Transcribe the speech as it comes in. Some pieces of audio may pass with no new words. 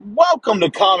Welcome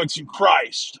to Comics in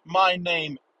Christ. My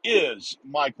name is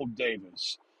Michael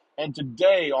Davis. And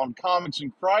today on Comics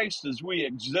in Christ, as we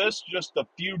exist just a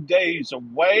few days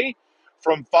away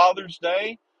from Father's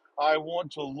Day, I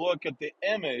want to look at the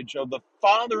image of the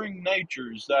fathering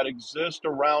natures that exist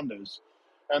around us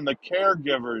and the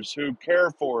caregivers who care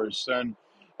for us and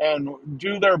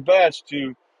do their best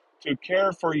to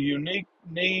care for unique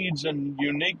needs and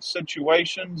unique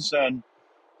situations, and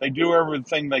they do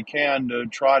everything they can to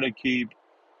try to keep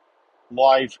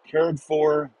life cared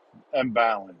for and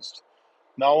balanced.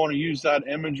 Now, I want to use that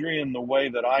imagery in the way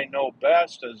that I know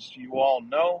best. As you all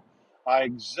know, I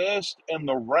exist in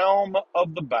the realm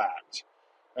of the bat.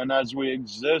 And as we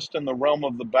exist in the realm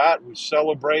of the bat, we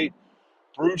celebrate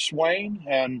Bruce Wayne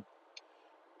and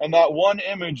that one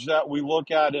image that we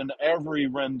look at in every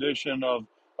rendition of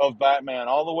Batman,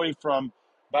 all the way from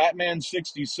Batman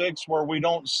 66, where we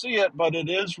don't see it, but it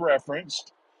is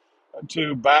referenced,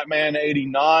 to Batman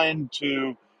 89,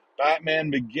 to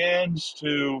Batman Begins,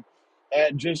 to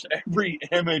just every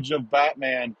image of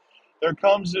Batman. There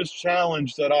comes this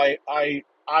challenge that I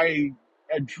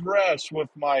address with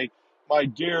my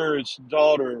dearest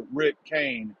daughter, Rick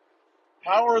Kane.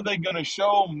 How are they going to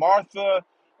show Martha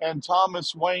and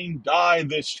Thomas Wayne die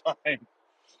this time?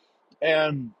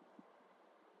 And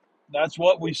that's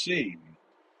what we see.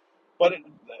 But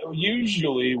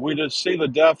usually we just see the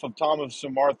death of Thomas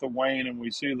and Martha Wayne, and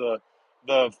we see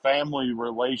the family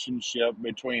relationship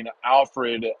between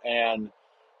Alfred and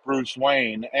Bruce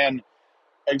Wayne. And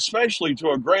especially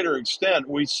to a greater extent,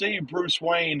 we see Bruce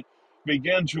Wayne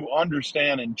begin to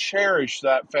understand and cherish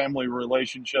that family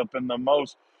relationship in the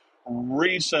most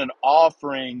recent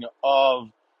offering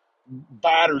of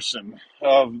Batterson,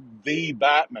 of the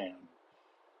Batman.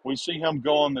 We see him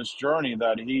go on this journey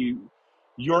that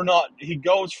he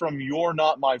goes from "you're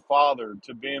not my father"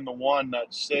 to being the one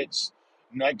that sits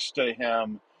next to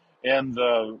him in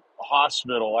the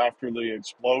hospital after the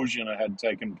explosion had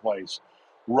taken place,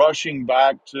 rushing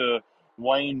back to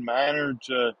Wayne Manor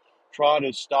to try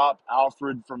to stop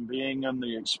Alfred from being in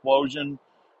the explosion.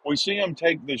 We see him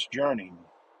take this journey.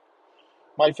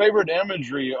 My favorite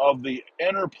imagery of the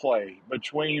interplay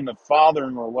between the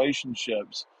fathering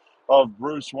relationships of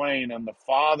Bruce Wayne and the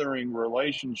fathering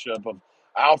relationship of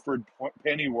Alfred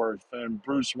Pennyworth and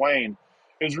Bruce Wayne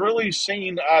is really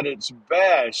seen at its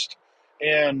best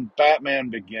in Batman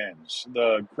Begins,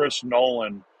 the Chris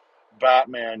Nolan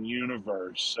Batman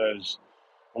universe. As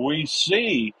we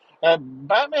see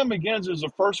Batman Begins is the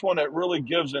first one that really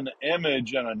gives an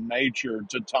image and a nature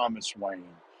to Thomas Wayne.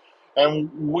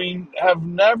 And we have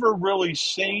never really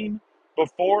seen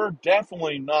before,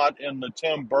 definitely not in the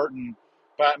Tim Burton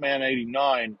Batman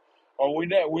 89. Or we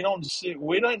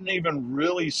didn't even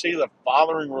really see the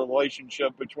fathering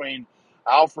relationship between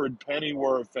Alfred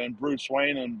Pennyworth and Bruce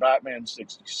Wayne in Batman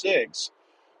 66.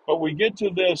 But we get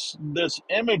to this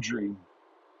imagery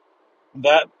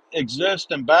that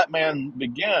exist in Batman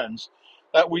Begins,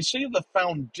 that we see the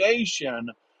foundation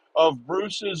of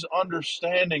Bruce's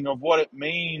understanding of what it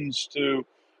means to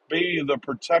be the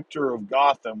protector of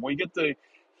Gotham. We get to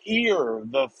hear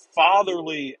the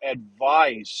fatherly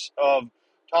advice of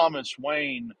Thomas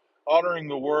Wayne uttering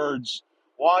the words,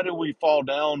 "Why do we fall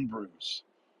down, Bruce?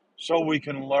 So we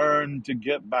can learn to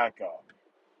get back up."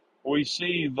 We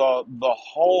see the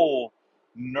whole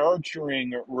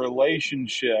nurturing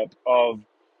relationship of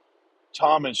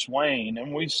Thomas Wayne,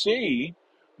 and we see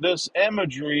this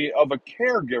imagery of a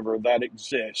caregiver that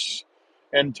exists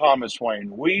in Thomas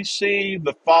Wayne. We see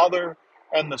the father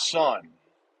and the son.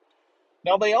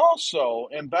 Now, they also,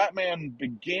 in Batman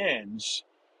Begins,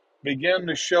 begin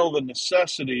to show the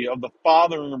necessity of the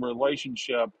fathering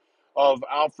relationship of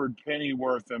Alfred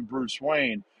Pennyworth and Bruce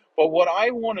Wayne. But what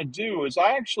I want to do is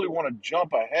I actually want to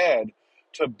jump ahead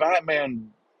to the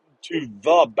Batman,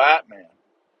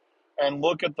 and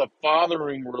look at the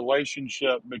fathering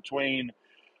relationship between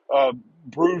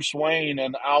Bruce Wayne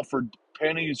and Alfred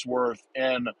Pennyworth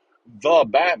in the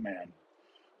Batman,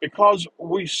 because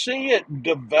we see it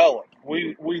develop.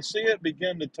 We see it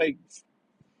begin to take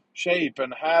shape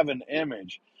and have an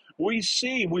image. We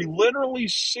literally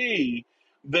see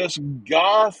this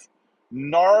goth,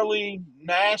 gnarly,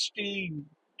 nasty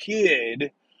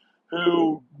kid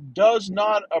who does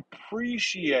not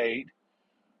appreciate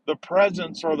the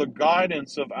presence or the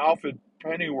guidance of Alfred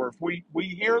Pennyworth. We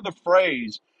hear the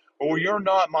phrase, "Oh, you're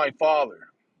not my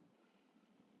father."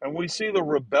 And we see the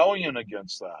rebellion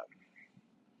against that.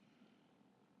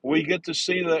 We get to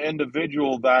see the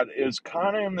individual that is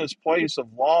kind of in this place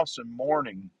of loss and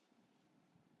mourning.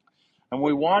 And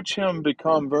we watch him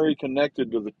become very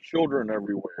connected to the children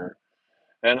everywhere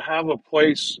and have a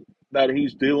place that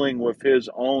he's dealing with his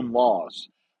own loss.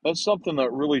 That's something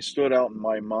that really stood out in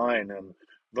my mind. And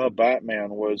the Batman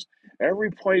was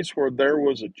every place where there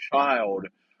was a child,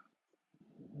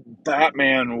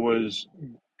 Batman was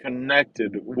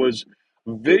was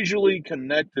visually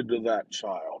connected to that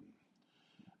child.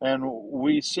 And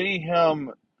we see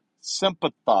him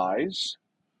sympathize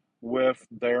with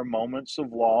their moments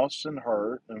of loss and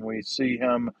hurt, and we see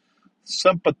him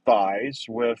sympathize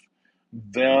with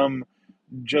them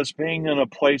just being in a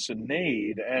place of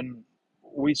need. And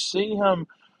we see him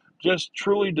just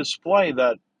truly display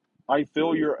that I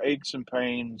feel your aches and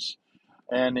pains,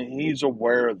 and he's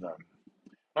aware of them.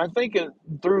 I think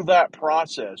through that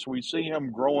process, we see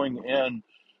him growing in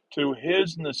to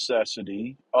his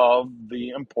necessity of the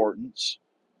importance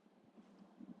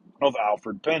of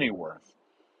Alfred Pennyworth.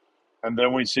 And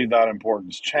then we see that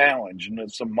importance challenged. And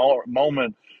it's a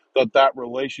moment that that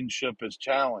relationship is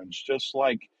challenged, just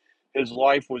like his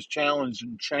life was challenged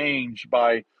and changed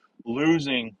by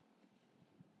losing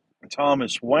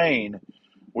Thomas Wayne.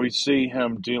 We see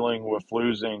him dealing with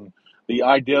losing the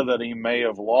idea that he may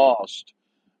have lost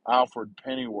Alfred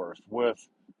Pennyworth with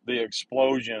the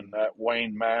explosion at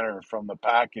Wayne Manor from the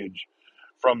package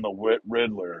from the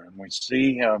Riddler. And we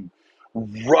see him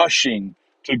rushing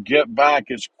to get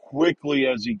back as quickly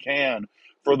as he can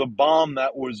for the bomb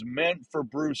that was meant for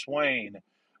Bruce Wayne,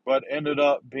 but ended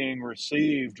up being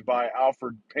received by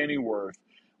Alfred Pennyworth.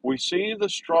 We see the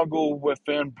struggle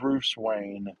within Bruce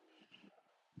Wayne.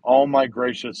 Oh my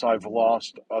gracious, I've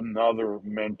lost another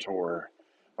mentor.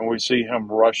 And we see him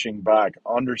rushing back,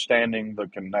 understanding the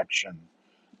connection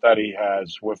that he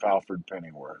has with Alfred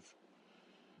Pennyworth.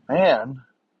 And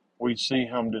we see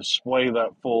him display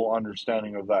that full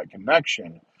understanding of that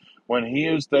connection when he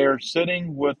is there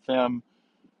sitting with them,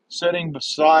 sitting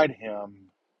beside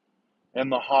him in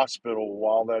the hospital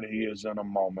while that he is in a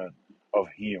moment of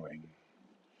healing.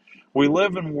 We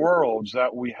live in worlds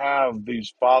that we have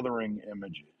these fathering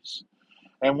images.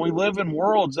 And we live in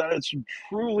worlds that it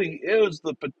truly is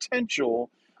the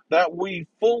potential that we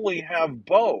fully have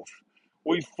both.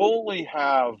 We fully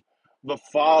have the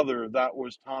father that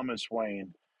was Thomas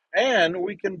Wayne, and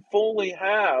we can fully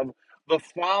have the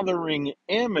fathering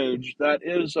image that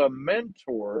is a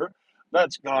mentor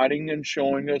that's guiding and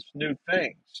showing us new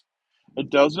things. It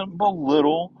doesn't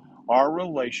belittle our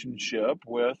relationship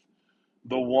with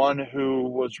the one who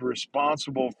was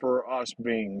responsible for us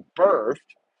being birthed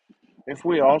if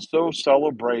we also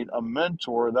celebrate a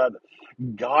mentor that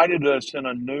guided us in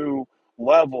a new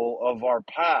level of our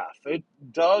path. It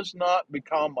does not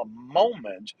become a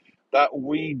moment that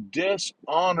we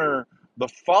dishonor the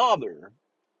Father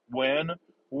when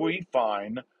we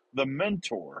find the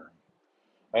mentor.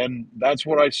 And that's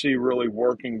what I see really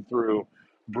working through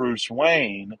Bruce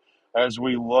Wayne as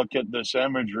we look at this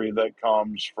imagery that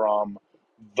comes from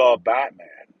the Batman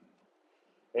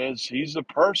is he's a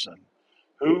person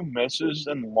who misses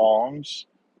and longs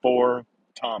for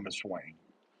Thomas Wayne.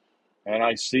 And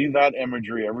I see that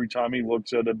imagery every time he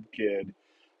looks at a kid,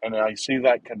 and I see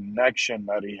that connection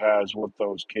that he has with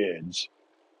those kids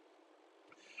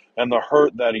and the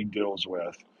hurt that he deals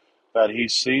with, that he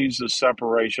sees the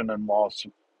separation and loss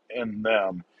in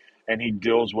them, and he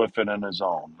deals with it in his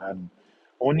own. And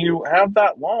when you have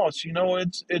that loss,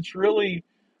 it's really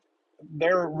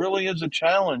there really is a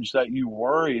challenge that you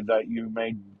worry that you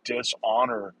may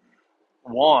dishonor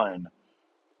one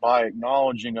by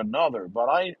acknowledging another. But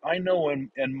I know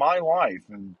in my life,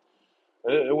 and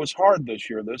it was hard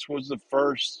this year. This was the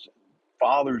first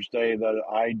Father's Day that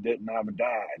I didn't have a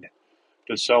dad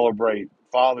to celebrate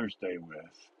Father's Day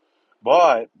with.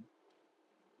 But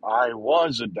I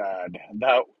was a dad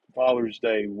that Father's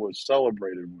Day was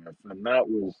celebrated with. And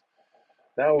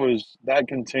that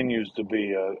continues to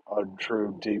be a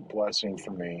true deep blessing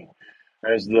for me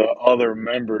as the other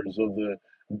members of the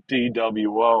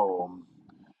DWO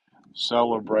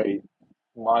celebrate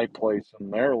my place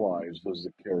in their lives as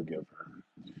a caregiver.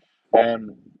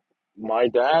 And my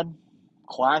dad,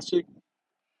 classic,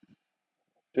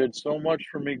 did so much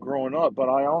for me growing up, but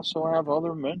I also have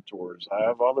other mentors. I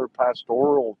have other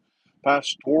pastoral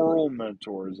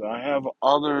mentors. I have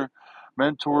other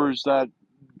mentors that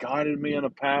guided me in a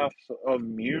path of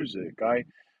music. I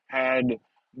had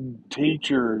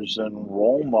teachers and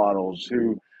role models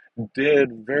who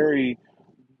did very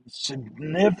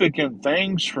significant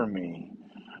things for me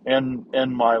in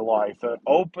my life that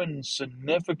opened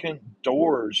significant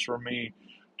doors for me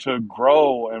to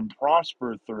grow and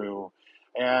prosper through.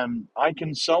 And I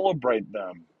can celebrate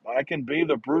them. I can be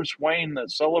the Bruce Wayne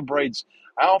that celebrates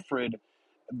Alfred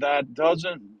that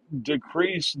doesn't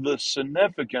decrease the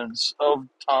significance of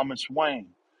Thomas Wayne.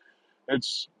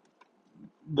 It's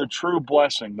the true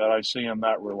blessing that I see in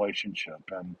that relationship.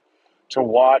 And to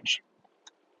watch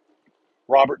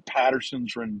Robert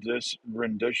Patterson's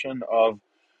rendition of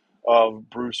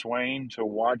Bruce Wayne, to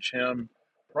watch him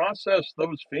process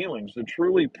those feelings, to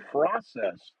truly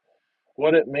process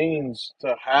what it means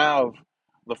to have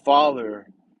the Father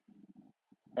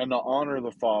and to honor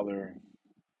the Father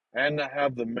and to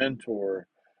have the mentor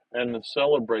and to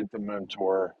celebrate the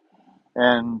mentor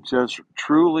and just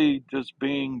truly just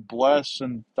being blessed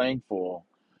and thankful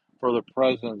for the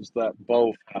presence that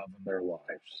both have in their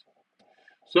lives.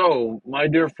 So, my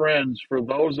dear friends, for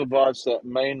those of us that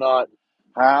may not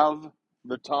have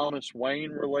the Thomas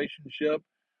Wayne relationship,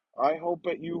 I hope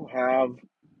that you have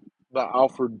the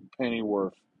Alfred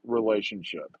Pennyworth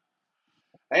relationship.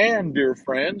 And, dear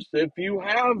friends, if you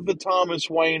have the Thomas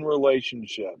Wayne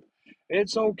relationship,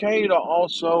 it's okay to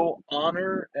also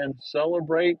honor and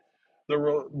celebrate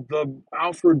the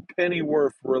Alfred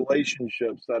Pennyworth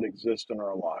relationships that exist in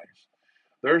our lives.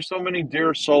 There's so many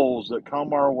dear souls that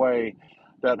come our way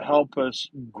that help us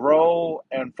grow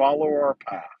and follow our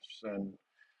paths. And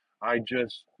I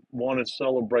just want to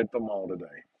celebrate them all today.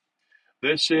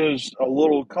 This is a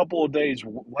little couple of days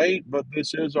late, but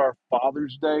this is our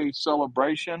Father's Day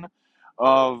celebration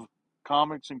of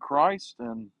Comics in Christ,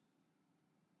 and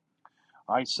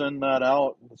I send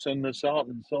this out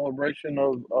in celebration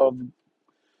of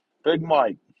Big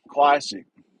Mike, classic.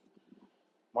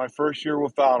 My first year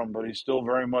without him, but he's still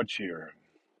very much here.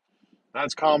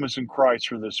 That's Comics in Christ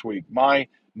for this week. My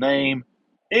name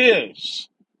is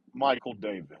Michael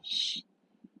Davis.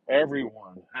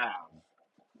 Everyone have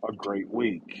a great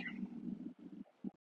week.